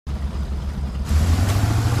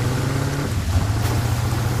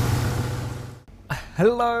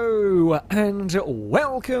Hello and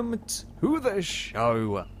welcome to the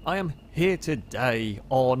show. I am here today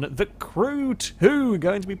on The Crew 2,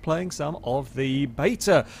 going to be playing some of the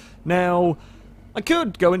beta. Now, I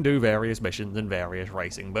could go and do various missions and various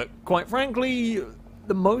racing, but quite frankly,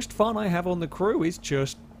 the most fun I have on The Crew is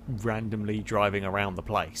just randomly driving around the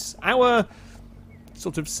place. Our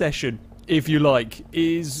sort of session, if you like,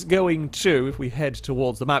 is going to, if we head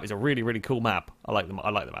towards the map, it's a really, really cool map. I like the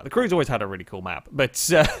map. The Crew's always had a really cool map. But,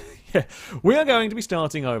 yeah, we are going to be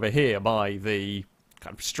starting over here by the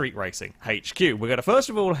kind of street racing HQ. We're going to first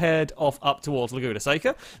of all head off up towards Laguna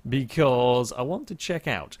Seca because I want to check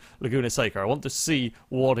out Laguna Seca. I want to see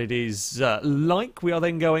what it is like. We are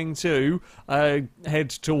then going to head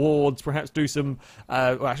towards, perhaps do some,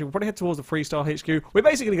 actually we'll probably head towards the Freestyle HQ. We're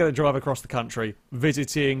basically going to drive across the country,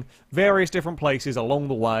 visiting various different places along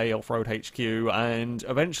the way, Off-Road HQ, and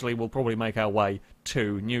eventually we'll probably make our way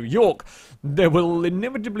to New York. There will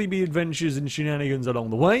inevitably be adventures and shenanigans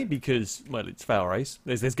along the way because, well, it's FailRace.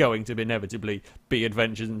 There's going to inevitably be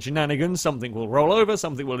adventures and shenanigans. Something will roll over,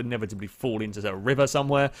 something will inevitably fall into a river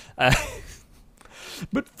somewhere.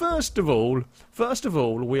 But first of all,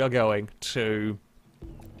 we are going to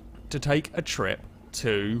take a trip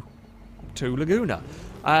to Laguna.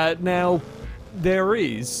 Now, there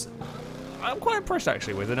is... I'm quite impressed,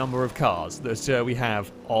 actually, with the number of cars that we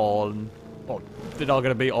have that are going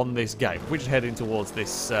to be on this game. We're just heading towards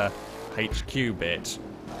this HQ bit.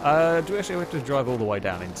 Do we actually have to drive all the way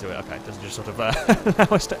down into it? Okay, it doesn't just sort of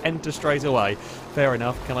allow us to enter straight away. Fair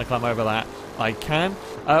enough. Can I climb over that? I can.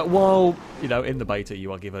 While, you know, in the beta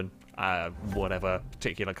you are given whatever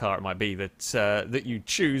particular car it might be that you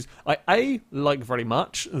choose. I like very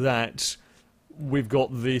much that we've got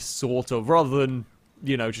this sort of, rather than,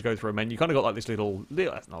 you know, just go through a menu, you kind of got like this little,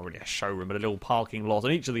 that's not really a showroom, but a little parking lot,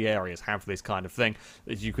 and each of the areas have this kind of thing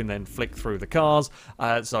that you can then flick through the cars.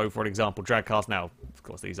 So, for example, drag cars, now, of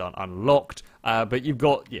course, these aren't unlocked, but you've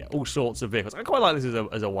got, yeah, all sorts of vehicles. I quite like this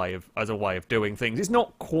as a way of doing things. It's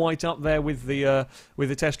not quite up there with the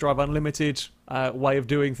Test Drive Unlimited way of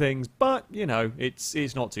doing things, but, you know,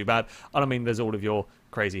 it's not too bad. And I mean, there's all of your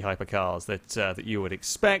crazy hypercars that you would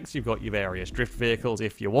expect. You've got your various drift vehicles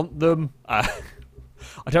if you want them.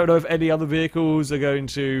 I don't know if any other vehicles are going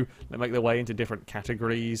to make their way into different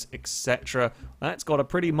categories, etc. That's got a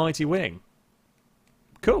pretty mighty wing.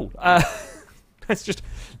 Cool. Let's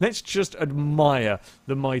just admire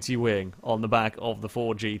the mighty wing on the back of the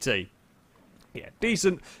Ford GT. Yeah,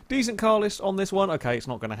 decent car list on this one. Okay, it's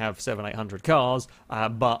not going to have 700-800 cars,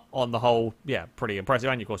 but on the whole, yeah, pretty impressive.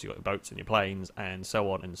 And of course, you've got your boats and your planes and so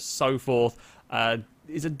on and so forth.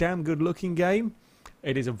 It's a damn good-looking game.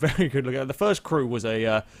 It is a very good look. The first Crew was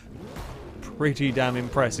a pretty damn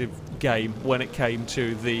impressive game when it came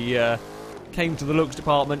to the looks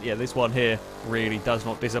department. Yeah, this one here really does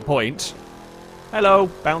not disappoint. Hello,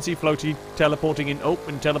 bouncy, floaty, teleporting in,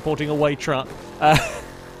 and teleporting away truck.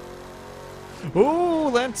 Oh,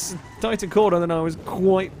 that's a tighter corner than I was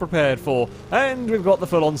quite prepared for. And we've got the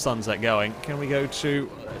full-on sunset going. Can we go to...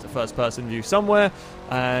 There's a first-person view somewhere.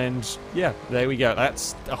 And, yeah, there we go.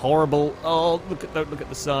 That's a horrible... Oh, don't look at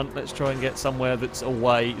the sun. Let's try and get somewhere that's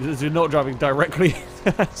away. We're not driving directly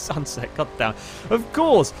sunset. Cut down. Of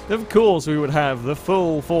course, we would have the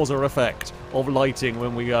full Forza effect of lighting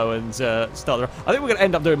when we go and start the... I think we're going to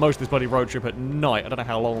end up doing most of this bloody road trip at night. I don't know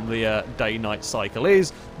how long the day-night cycle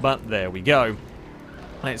is, but there we go.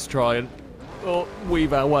 Let's try and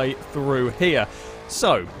weave our way through here.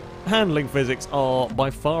 So, handling physics are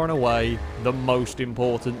by far and away the most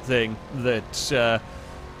important thing that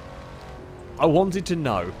I wanted to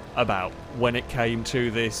know about when it came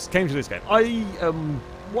to this game.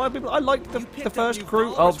 I liked the first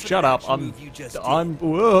Crew. Oh, shut up! I'm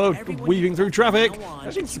weaving through traffic.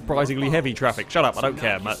 Actually, surprisingly heavy traffic. Shut up! I don't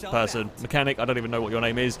care, mechanic. I don't even know what your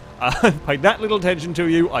name is. I paid that little attention to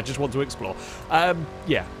you. I just want to explore.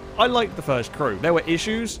 Yeah, I liked the first Crew. There were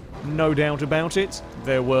issues, no doubt about it.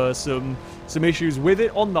 There were some issues with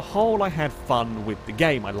it. On the whole, I had fun with the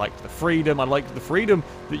game. I liked the freedom. I liked the freedom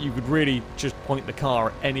that you could really just point the car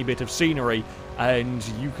at any bit of scenery and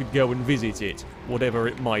you could go and visit it, whatever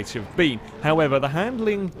it might have been. However, the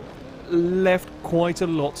handling left quite a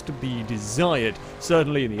lot to be desired.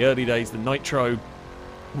 Certainly in the early days, the Nitro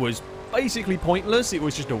was basically pointless. It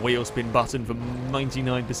was just a wheel spin button for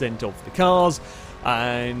 99% of the cars,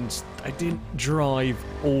 and I didn't drive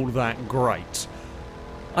all that great.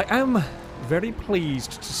 I am very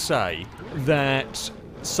pleased to say that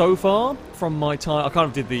so far from my time, I kind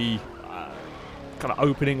of did the kind of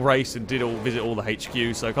opening race and visit all the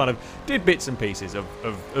HQ, so kind of did bits and pieces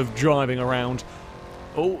of driving around.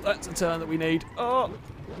 Oh, that's a turn that we need. Oh,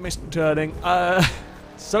 missed turning.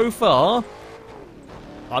 So far,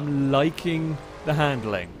 I'm liking the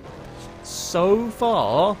handling. So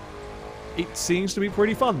far, it seems to be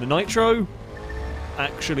pretty fun. The nitro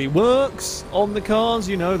actually works on the cars.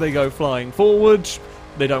 You know, they go flying forward.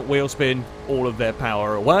 They don't wheel spin all of their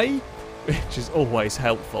power away, which is always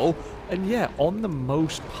helpful. And yeah, on the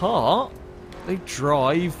most part, they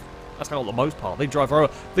drive... That's not the most part. They drive very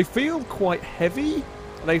well. They feel quite heavy.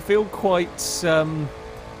 They feel quite...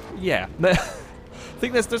 yeah. I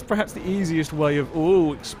think that's perhaps the easiest way of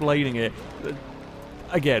explaining it.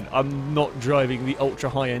 Again, I'm not driving the ultra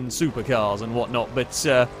high-end supercars and whatnot, but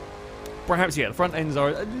perhaps, yeah, the front ends are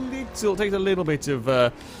a little... takes a little bit of...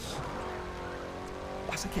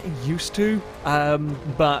 what's it getting used to?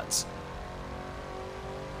 But...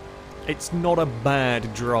 it's not a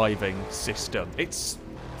bad driving system. It's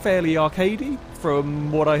fairly arcadey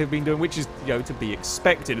from what I have been doing, which is, you know, to be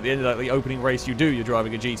expected. At the end of the opening race you do, you're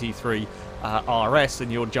driving a GT3 RS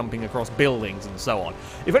and you're jumping across buildings and so on.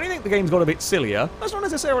 If anything, the game's got a bit sillier. That's not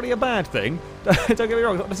necessarily a bad thing. Don't get me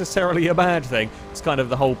wrong, it's not necessarily a bad thing. It's kind of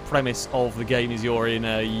the whole premise of the game is you're in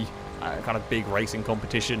a kind of big racing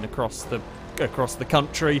competition across the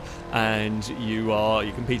country, and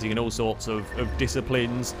you're competing in all sorts of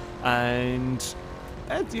disciplines, and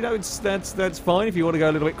you know, that's fine if you want to go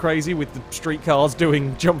a little bit crazy with the street cars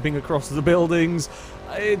jumping across the buildings.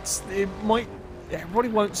 It probably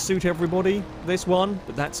won't suit everybody, this one,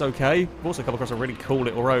 but that's okay. I've also come across a really cool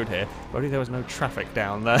little road here. Only there was no traffic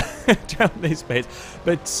down there, down this bit.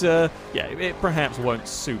 But yeah, it perhaps won't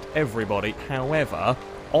suit everybody. However,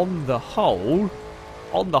 on the whole,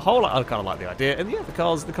 I kind of like the idea. And yeah, the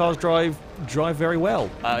cars drive very well.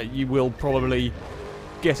 You will probably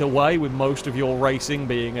get away with most of your racing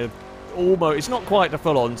being it's not quite a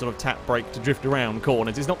full-on sort of tap brake to drift around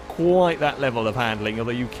corners. It's not quite that level of handling,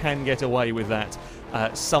 although you can get away with that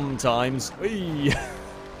sometimes.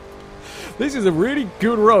 This is a really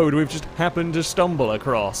good road we've just happened to stumble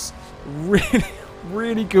across.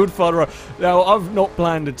 Really good fun road. Now, I've not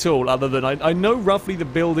planned at all, other than I know roughly the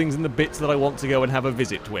buildings and the bits that I want to go and have a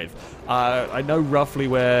visit with. I know roughly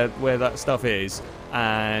where that stuff is,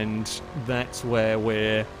 and that's where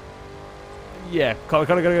we're... yeah, kind of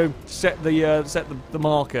going to go set the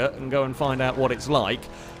marker and go and find out what it's like.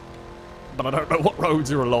 But I don't know what roads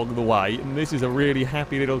are along the way, and this is a really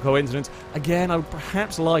happy little coincidence. Again, I would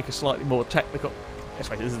perhaps like a slightly more technical... This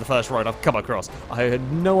is the first road I've come across. I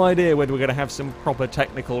had no idea whether we're going to have some proper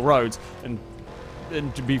technical roads, and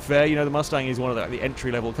to be fair, you know, the Mustang is one of the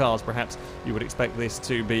entry-level cars. Perhaps you would expect this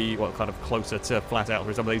to be, well, kind of closer to flat out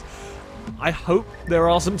through some of these. I hope there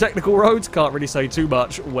are some technical roads. Can't really say too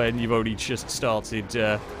much when you've only just started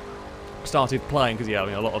playing, because yeah, I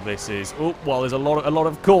mean, a lot of this is while there's a lot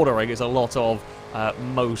of cornering, it's a lot of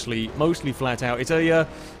mostly flat out. It's a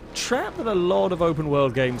trap that a lot of open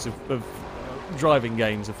world games of driving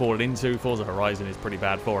games have fallen into. Forza Horizon is pretty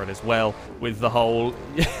bad for it as well, with the whole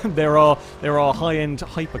there are high-end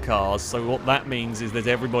hypercars, so what that means is that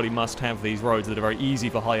everybody must have these roads that are very easy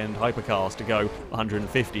for high-end hypercars to go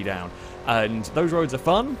 150 down, and those roads are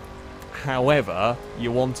fun. However,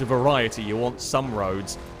 you want a variety. You want some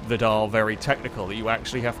roads that are very technical, that you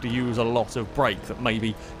actually have to use a lot of brake, that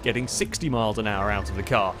maybe getting 60 miles an hour out of the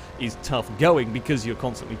car is tough going because you're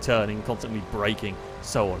constantly turning, constantly braking,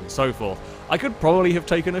 so on and so forth. I could probably have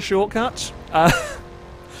taken a shortcut. I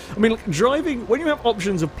mean, like, driving, when you have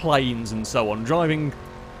options of planes and so on, driving,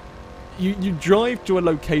 you drive to a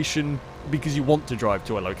location because you want to drive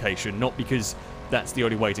to a location, not because that's the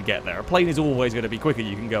only way to get there. A plane is always going to be quicker.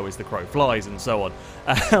 You can go as the crow flies and so on.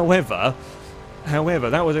 However,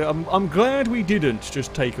 that was I'm glad we didn't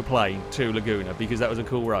just take a plane to Laguna, because that was a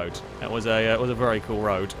cool road. That was a very cool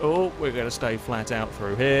road. Oh, we're going to stay flat out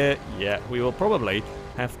through here. Yeah, we will probably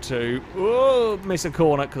have to miss a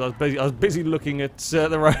corner because I was busy looking at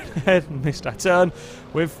the road ahead and missed our turn.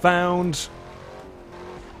 We have found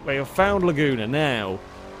Laguna now.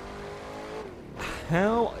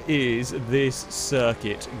 How is this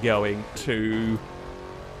circuit going to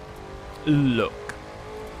look?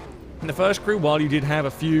 In the first crew, while you did have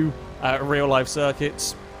a few real-life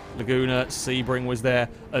circuits, Laguna, Sebring was there,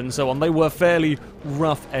 and so on, they were fairly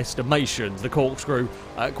rough estimations. The corkscrew,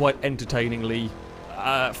 quite entertainingly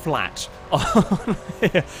flat.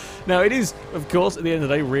 Now, it is, of course, at the end of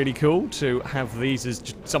the day, really cool to have these as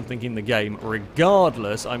just something in the game.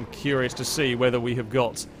 Regardless, I'm curious to see whether we have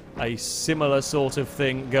got a similar sort of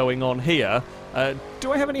thing going on here.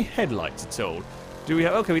 Do I have any headlights at all? Do we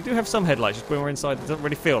have... okay, we do have some headlights. Just when we're inside, it doesn't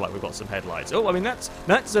really feel like we've got some headlights. Oh, I mean,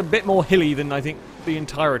 that's a bit more hilly than I think the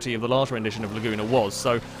entirety of the last rendition of Laguna was.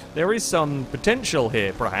 So there is some potential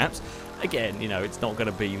here, perhaps. again, you know, it's not going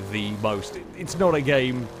to be the most... It's not a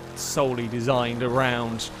game solely designed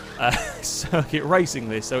around circuit racing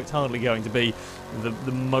this, so it's hardly going to be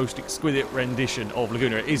the most exquisite rendition of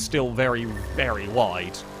Laguna. It is still very, very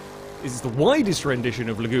wide. This is the widest rendition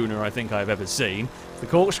of Laguna I think I've ever seen. The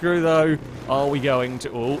corkscrew, though, are we going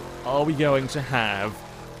to have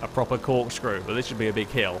a proper corkscrew? But this should be a big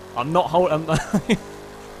hill. I'm not holding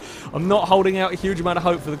out a huge amount of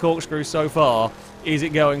hope for the corkscrew so far. Is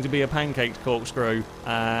it going to be a pancaked corkscrew?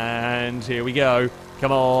 And here we go.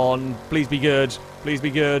 Come on, please be good. Please be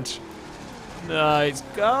good. No, it's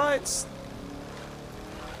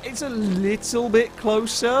a little bit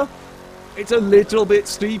closer. It's a little bit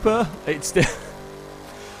steeper. It's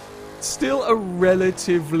still a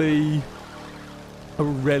relatively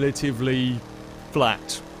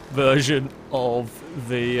flat version of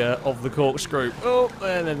the corkscrew. Oh,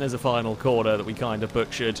 and then there's a final corner that we kind of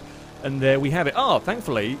butchered, and there we have it. Oh,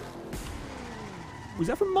 thankfully, was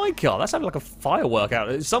that from my car? That sounded like a firework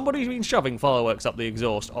out. Somebody's been shoving fireworks up the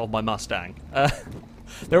exhaust of my Mustang.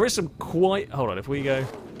 There is some quite... Hold on, if we go...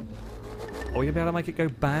 Are we going to be able to make it go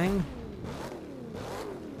bang?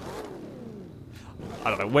 I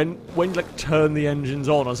don't know, when you like turn the engines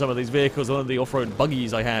on some of these vehicles, one of the off-road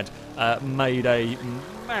buggies I had made a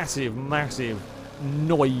massive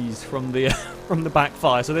noise from the from the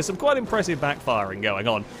backfire. So there's some quite impressive backfiring going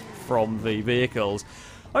on from the vehicles.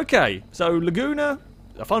 Okay, so Laguna,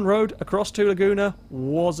 a fun road across to Laguna,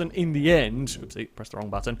 wasn't in the end. Oopsie, pressed the wrong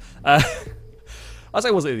button. I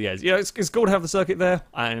say wasn't in the end. You know, it's cool to have the circuit there,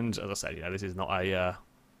 and as I said, you know, this is not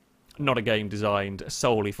a game designed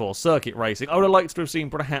solely for circuit racing. I would have liked to have seen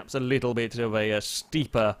perhaps a little bit of a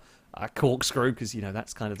steeper corkscrew, because, you know,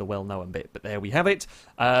 that's kind of the well-known bit. But there we have it.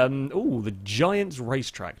 Ooh, the Giants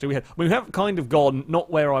racetrack. We have kind of gone not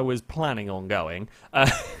where I was planning on going,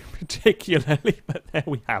 particularly, but there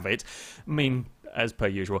we have it. I mean, as per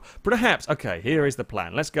usual. Perhaps, okay, here is the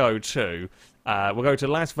plan. Let's go to... we'll go to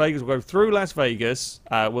Las Vegas, we'll go through Las Vegas,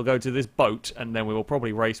 we'll go to this boat, and then we will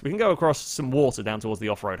probably race. We can go across some water down towards the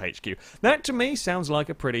off-road HQ. That, to me, sounds like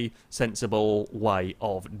a pretty sensible way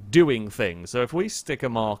of doing things. So if we stick a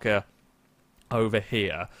marker over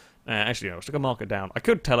here... actually, no, stick a marker down. I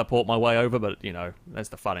could teleport my way over, but, you know, there's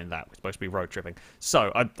the fun in that. We're supposed to be road tripping.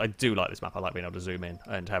 So, I do like this map. I like being able to zoom in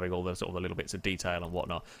and having all the sort of the little bits of detail and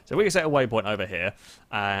whatnot. So, we can set a waypoint over here,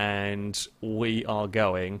 and we are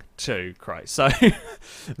going to Christ. So,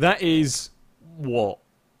 that is, what,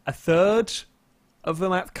 a third of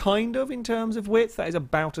the map, kind of, in terms of width. That is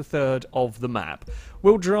about a third of the map.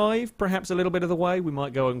 We'll drive perhaps a little bit of the way. We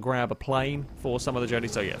might go and grab a plane for some of the journey.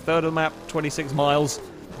 So, yeah, third of the map, 26 miles.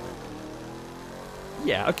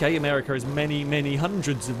 Yeah, okay, America is many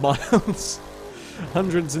hundreds of miles.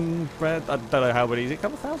 Hundreds and... I don't know how many. Is it a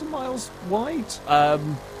couple thousand miles wide?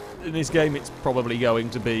 In this game, it's probably going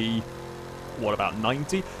to be... What, about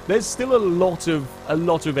 90? There's still a lot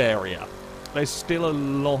of area. There's still a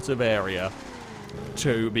lot of area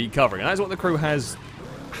to be covering. And that's what the crew has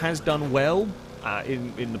done well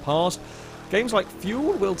in the past. Games like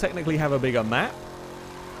Fuel will technically have a bigger map.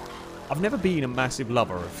 I've never been a massive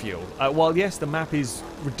lover of Fuel. While, yes, the map is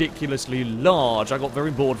ridiculously large, I got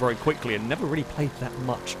very bored very quickly and never really played that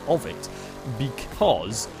much of it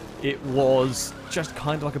because it was just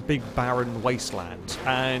kind of like a big barren wasteland.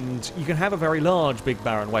 And you can have a very large big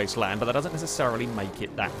barren wasteland, but that doesn't necessarily make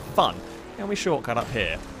it that fun. Can we shortcut up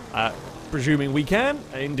here? Presuming we can.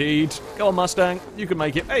 Indeed. Go on, Mustang. You can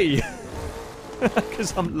make it. Hey!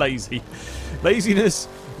 Because I'm lazy.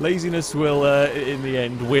 Laziness will, in the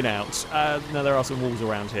end, win out. Now, there are some walls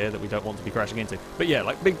around here that we don't want to be crashing into. But yeah,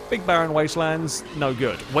 like, big barren wastelands, no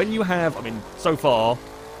good. When you have, I mean, so far,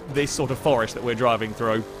 this sort of forest that we're driving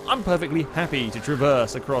through, I'm perfectly happy to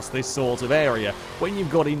traverse across this sort of area. When you've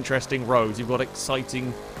got interesting roads, you've got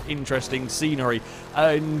exciting, interesting scenery,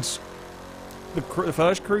 and the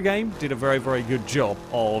first crew game did a very, very good job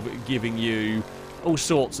of giving you all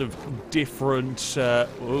sorts of different...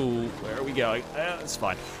 ooh, where are we going? That's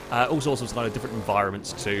fine. All sorts of kind of different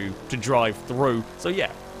environments to drive through. So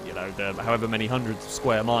yeah, you know, however many hundreds of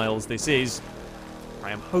square miles this is,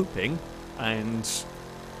 I am hoping, and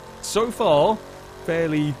so far,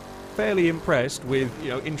 fairly impressed with, you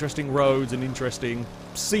know, interesting roads and interesting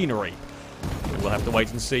scenery. We'll have to wait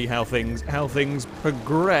and see how things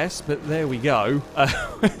progress, but there we go.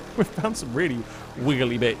 We've found some really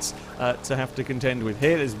wiggly bits to have to contend with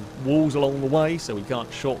here. There's walls along the way, so we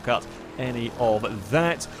can't shortcut any of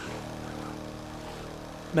that.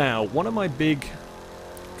 Now, one of my big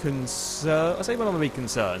concerns... I say one of my big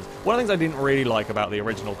concerns. One of the things I didn't really like about the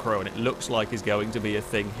original crew, and it looks like is going to be a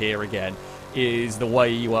thing here again, is the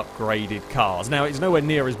way you upgraded cars. Now, it's nowhere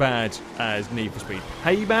near as bad as Need for Speed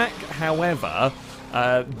Payback. However,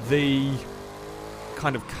 the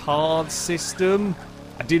kind of card system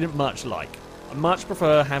I didn't much like. I much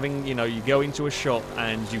prefer having, you know, you go into a shop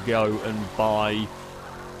and you go and buy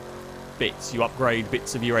bits. You upgrade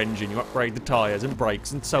bits of your engine, you upgrade the tyres and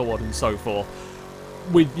brakes and so on and so forth,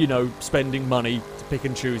 with, you know, spending money to pick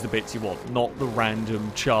and choose the bits you want, not the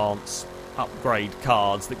random chance upgrade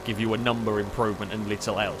cards that give you a number improvement and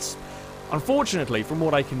little else. Unfortunately, from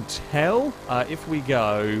what I can tell, if we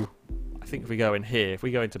go, I think if we go in here, if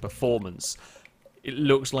we go into performance, it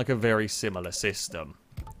looks like a very similar system.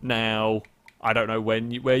 Now, I don't know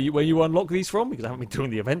where you unlock these from, because I haven't been doing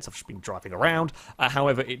the events, I've just been driving around.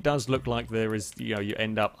 However, it does look like there is, you know, you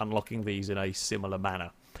end up unlocking these in a similar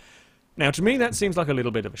manner. Now, to me, that seems like a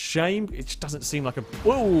little bit of a shame. It just doesn't seem like a...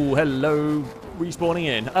 Whoa, hello, respawning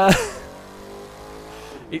in.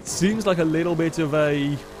 It seems like a little bit of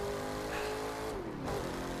a...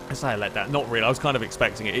 I say I let that. Not really. I was kind of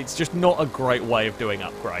expecting it. It's just not a great way of doing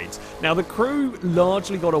upgrades. Now, the crew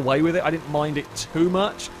largely got away with it. I didn't mind it too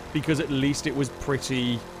much, because at least it was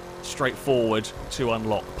pretty straightforward to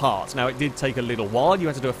unlock parts. Now, it did take a little while. You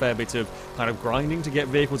had to do a fair bit of kind of grinding to get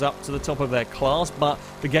vehicles up to the top of their class, but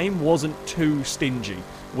the game wasn't too stingy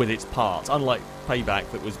with its parts, unlike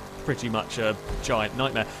Payback that was pretty much a giant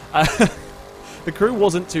nightmare. The crew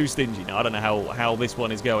wasn't too stingy. Now, I don't know how this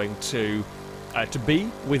one is going to be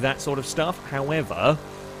with that sort of stuff. However,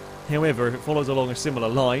 if it follows along a similar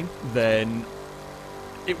line, then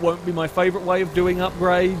it won't be my favourite way of doing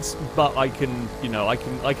upgrades, but I can, you know, I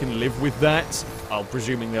can live with that. I'm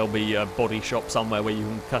presuming there'll be a body shop somewhere where you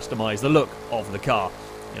can customise the look of the car.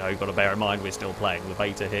 You know, you've got to bear in mind we're still playing the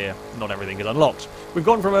beta here. Not everything is unlocked. We've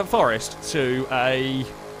gone from a forest to a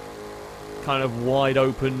kind of wide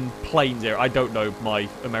open plains area. I don't know my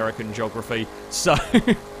American geography, so...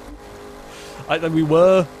 we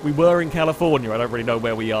were in California. I don't really know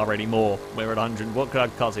where we are anymore. We're at 100. What? I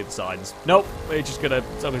can't see the signs. Nope. We're just gonna.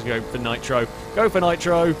 Somebody's gonna go for nitro. Go for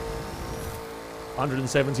nitro.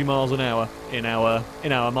 170 miles an hour in our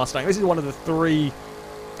Mustang. This is one of the 3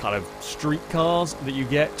 kind of street cars that you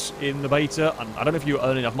get in the beta. And I don't know if you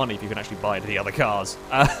earn enough money if you can actually buy into the other cars.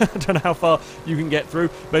 I don't know how far you can get through,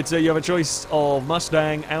 but you have a choice of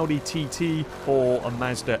Mustang, Audi TT, or a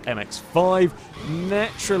Mazda MX-5.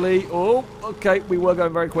 Naturally, oh, okay, we were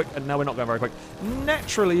going very quick, and now we're not going very quick.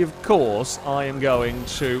 Naturally, of course, I am going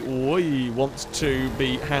to, we want to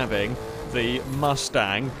be having the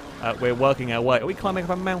Mustang. We're working our way. Are we climbing up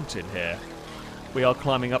a mountain here? We are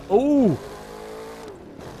climbing up, ooh!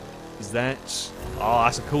 Is that... Oh,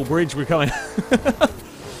 that's a cool bridge we're coming.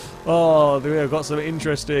 Oh, we've got some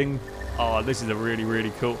interesting... Oh, this is a really,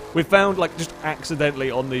 really cool... We found, like, just accidentally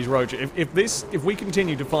on these roads... If we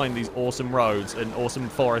continue to find these awesome roads and awesome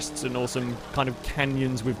forests and awesome kind of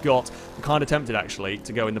canyons we've got, I'm kind of tempted, actually,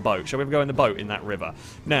 to go in the boat. Shall we go in the boat in that river?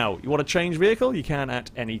 Now, you want to change vehicle? You can at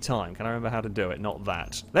any time. Can I remember how to do it? Not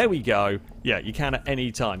that. There we go. Yeah, you can at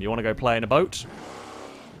any time. You want to go play in a boat?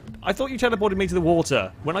 I thought you teleported me to the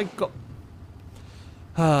water. When I got...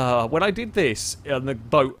 when I did this on the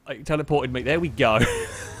boat, it teleported me. There we go.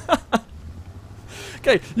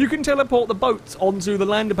 Okay, you can teleport the boat onto the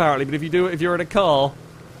land apparently, but if you do it, if you're in a car,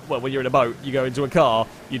 well, when you're in a boat, you go into a car,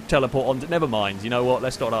 you teleport onto... Never mind, you know what,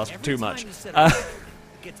 let's not ask too much.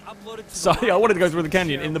 Sorry, I wanted to go through the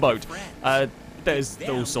canyon in the boat. There's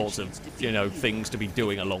all sorts of, you know, things to be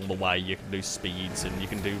doing along the way. You can do speeds and you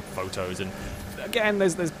can do photos, and again,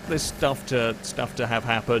 there's stuff to have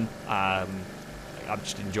happen. I'm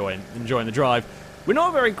just enjoying the drive. We're not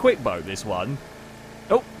a very quick boat, this one.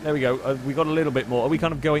 Oh, there we go. We got a little bit more. Are we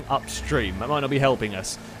kind of going upstream? That might not be helping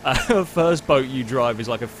us. First boat you drive is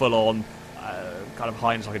like a full-on kind of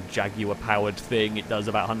high, it's like a Jaguar-powered thing. It does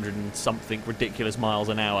about 100 and something ridiculous miles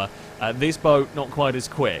an hour. This boat, not quite as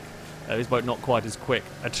quick. This boat not quite as quick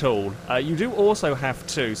at all. You do also have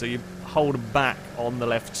to, so you hold back on the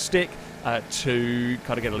left stick to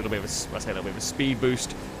kind of get a little bit of a speed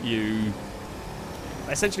boost. You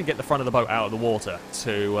essentially get the front of the boat out of the water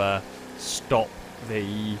to stop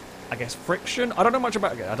the, I guess, friction. I don't know much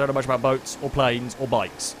about boats or planes or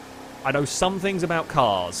bikes. I know some things about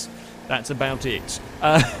cars. That's about it.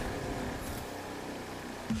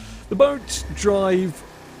 The boats drive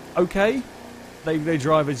okay. They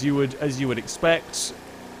drive as you would expect.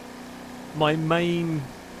 My main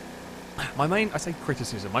I say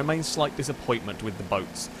criticism, my main slight disappointment with the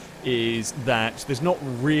boats is that there's not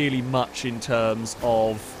really much in terms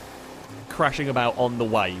of crashing about on the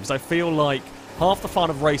waves. I feel like half the fun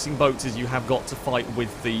of racing boats is you have got to fight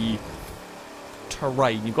with the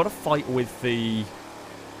terrain. You've got to fight with the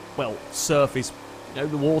well, surface. You know,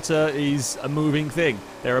 the water is a moving thing.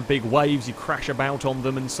 There are big waves, you crash about on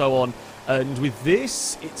them and so on. And with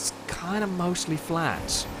this, it's kind of mostly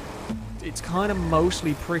flat. It's kind of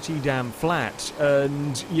mostly pretty damn flat,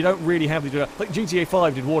 and you don't really have the... Like GTA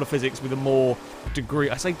 5 did water physics with a more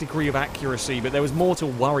degree... I say degree of accuracy, but there was more to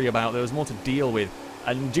worry about, there was more to deal with.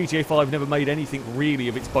 And GTA 5 never made anything really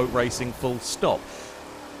of its boat racing full stop.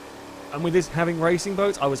 And with this having racing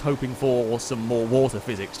boats, I was hoping for some more water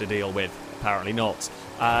physics to deal with. Apparently not.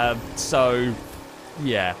 So,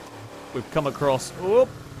 yeah. We've come across... The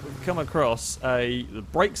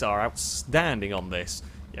brakes are outstanding on this.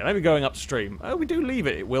 Yeah, maybe going upstream. Oh, we do leave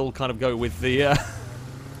it. It will kind of go with the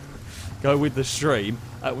stream.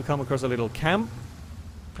 We come across a little camp.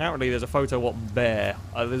 Apparently, there's a photo op bear.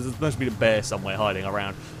 There's supposed to be a bear somewhere hiding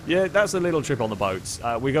around. Yeah, that's a little trip on the boats.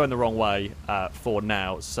 We're going the wrong way for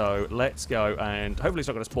now. So let's go, and hopefully it's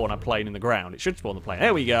not going to spawn a plane in the ground. It should spawn the plane.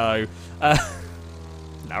 There we go. Now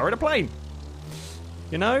we're in a plane.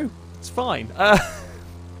 You know, it's fine.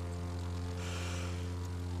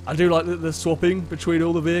 I do like the swapping between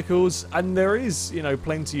all the vehicles, and there is, you know,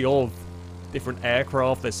 plenty of different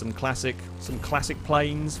aircraft. There's some classic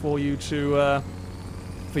planes for you to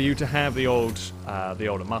have. The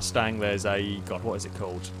older Mustang. There's a what is it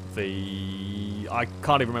called? I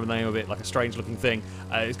can't even remember the name of it. Like a strange looking thing.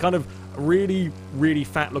 It's kind of really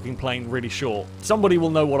fat looking plane, really short. Somebody will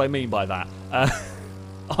know what I mean by that.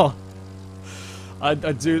 I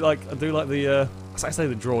do like the. I say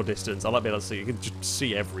the draw distance. I like being able to see. You can just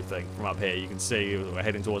see everything from up here. You can see we're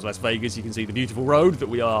heading towards Las Vegas. You can see the beautiful road that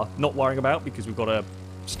we are not worrying about because we've got a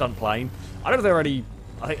stunt plane. I don't know if there are any.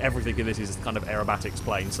 I think everything in this is kind of aerobatics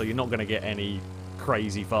planes, so you're not going to get any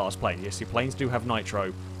crazy fast planes. Yes, your planes do have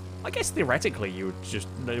nitro. I guess theoretically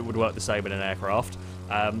it would work the same in an aircraft.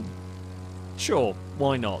 Sure,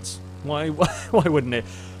 why not? Why wouldn't it?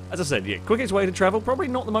 As I said, yeah, quickest way to travel, probably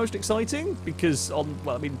not the most exciting because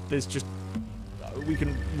there's just. We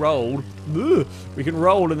can roll. Ugh, we can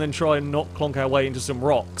roll and then try and not clonk our way into some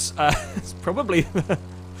rocks. It's probably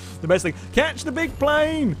the best thing. Catch the big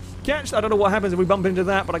plane! I don't know what happens if we bump into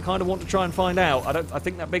that, but I kind of want to try and find out. I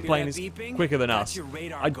think that big plane is quicker than us. That's your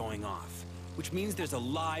radar going off, which means there's a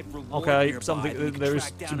live reward okay, something there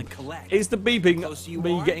is. Is the beeping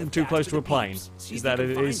me getting too close to a plane? Is that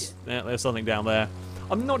it is? Yeah, there's something down there.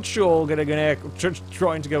 I'm not sure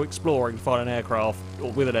trying to go exploring to find an aircraft,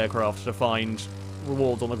 or with an aircraft, to find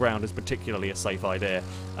rewards on the ground is particularly a safe idea.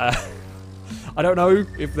 I don't know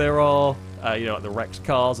if there are, like the wrecked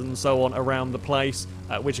cars and so on around the place,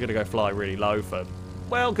 which are going to go fly really low for,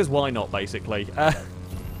 well, because why not, basically.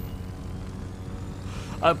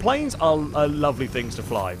 Planes are lovely things to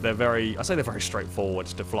fly. They're very straightforward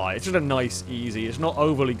to fly. It's just a nice, easy, it's not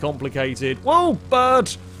overly complicated. Whoa,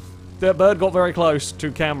 bird! The bird got very close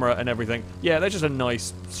to camera and everything. Yeah, they're just a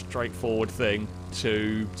nice, straightforward thing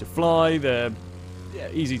to fly. They're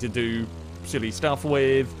easy to do silly stuff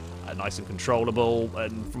with, nice and controllable,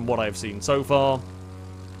 and from what I've seen so far,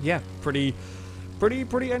 yeah, pretty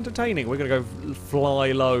entertaining. We're gonna go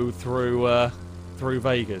fly low through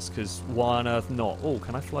Vegas, because why on earth not? Oh,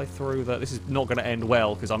 can I fly through that? This is not going to end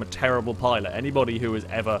well, because I'm a terrible pilot. Anybody who has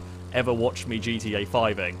ever watched me GTA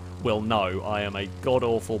 5ing will know I am a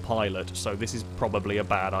god-awful pilot, so this is probably a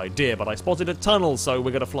bad idea. But I spotted a tunnel, so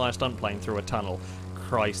we're going to fly a stunt plane through a tunnel.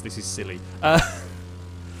 Christ, this is silly.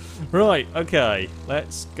 Right, okay,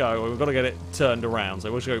 let's go. We've got to get it turned around.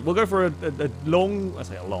 So we'll go for a long,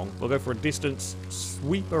 we'll go for a distance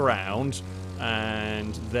sweep around,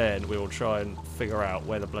 and then we will try and figure out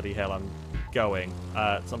where the bloody hell I'm going.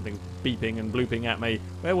 Something beeping and blooping at me.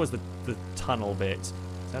 Where was the tunnel bit? Is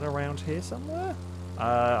that around here somewhere?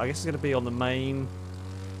 I guess it's going to be on the main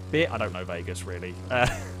bit. I don't know Vegas, really.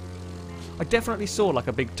 I definitely saw, like,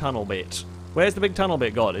 a big tunnel bit. Where's the big tunnel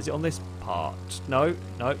bit gone? Is it on this part? No,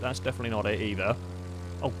 that's definitely not it either.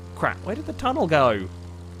 Oh, crap. Where did the tunnel go?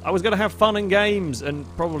 I was going to have fun and games and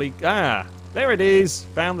probably... Ah, there it is.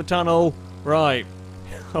 Found the tunnel. Right.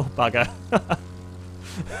 Oh, bugger.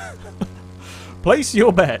 Place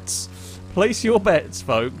your bets. Place your bets,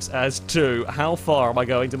 folks, as to how far am I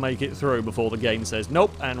going to make it through before the game says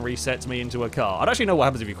nope and resets me into a car. I don't actually know what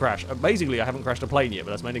happens if you crash. Basically, I haven't crashed a plane yet,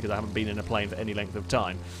 but that's mainly because I haven't been in a plane for any length of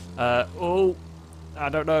time. Oh, I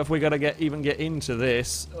don't know if we're going to even get into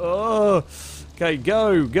this. Oh, okay,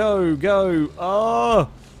 go. Oh,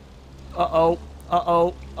 uh-oh.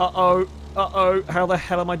 How the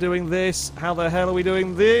hell am I doing this? How the hell are we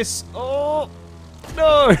doing this? Oh,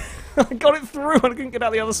 no. I got it through and I couldn't get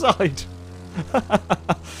out the other side.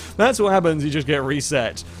 That's what happens, you just get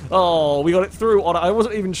reset. Oh, we got it through on. I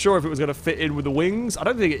wasn't even sure if it was going to fit in with the wings. I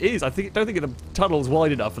don't think it is. Don't think the tunnel's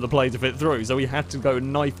wide enough for the plane to fit through, so we had to go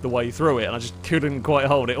knife the way through it, and I just couldn't quite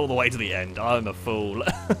hold it all the way to the end. I'm a fool.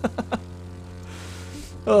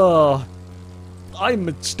 Oh, I'm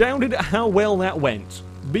astounded at how well that went.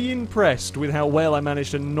 Be impressed with how well I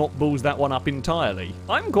managed to not balls that one up entirely.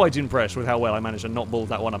 I'm quite impressed with how well I managed to not balls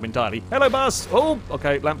that one up entirely. Hello, bus! Oh,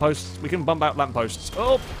 okay, lampposts. We can bump out lampposts.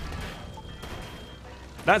 Oh!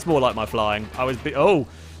 That's more like my flying. Oh!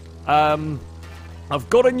 I've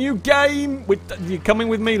got a new game! You're coming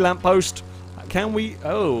with me, lamppost. Can we...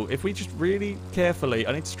 Oh, if we just really carefully...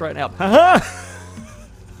 I need to straighten up. Ha-ha!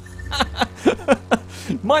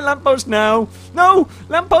 My lamppost now! No!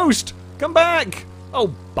 Lamppost! Come back!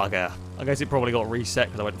 Oh, bugger. I guess it probably got reset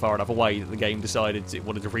because I went far enough away that the game decided it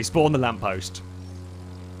wanted to respawn the lamppost.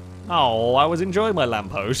 Oh, I was enjoying my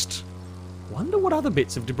lamppost. Wonder what other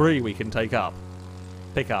bits of debris we can pick up.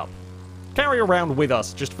 Carry around with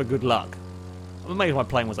us just for good luck. Maybe my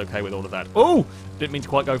plane was okay with all of that. Oh! Didn't mean to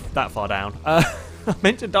quite go that far down. I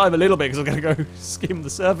meant to dive a little bit because I was going to go skim the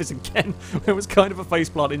surface again. It was kind of a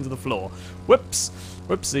faceplant into the floor. Whoops.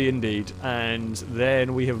 Whoopsie indeed. And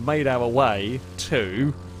then we have made our way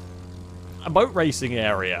to a boat racing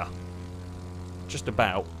area. Just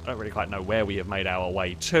about. I don't really quite know where we have made our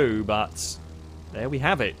way to, but there we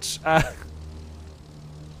have it.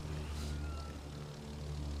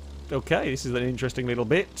 Okay, this is an interesting little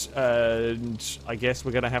bit, and I guess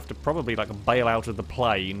we're going to have to probably like bail out of the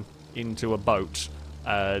plane into a boat,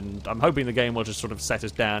 and I'm hoping the game will just sort of set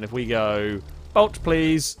us down. If we go, boat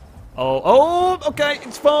please. Oh, okay,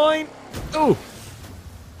 it's fine. Oh,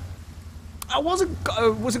 I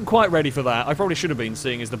wasn't quite ready for that. I probably should have been,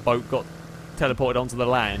 seeing as the boat got teleported onto the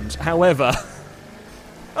land. However,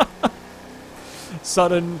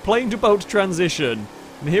 sudden plane to boat transition,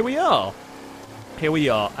 and here we are. Here we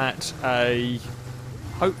are at a,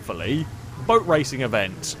 hopefully, boat racing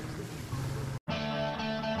event.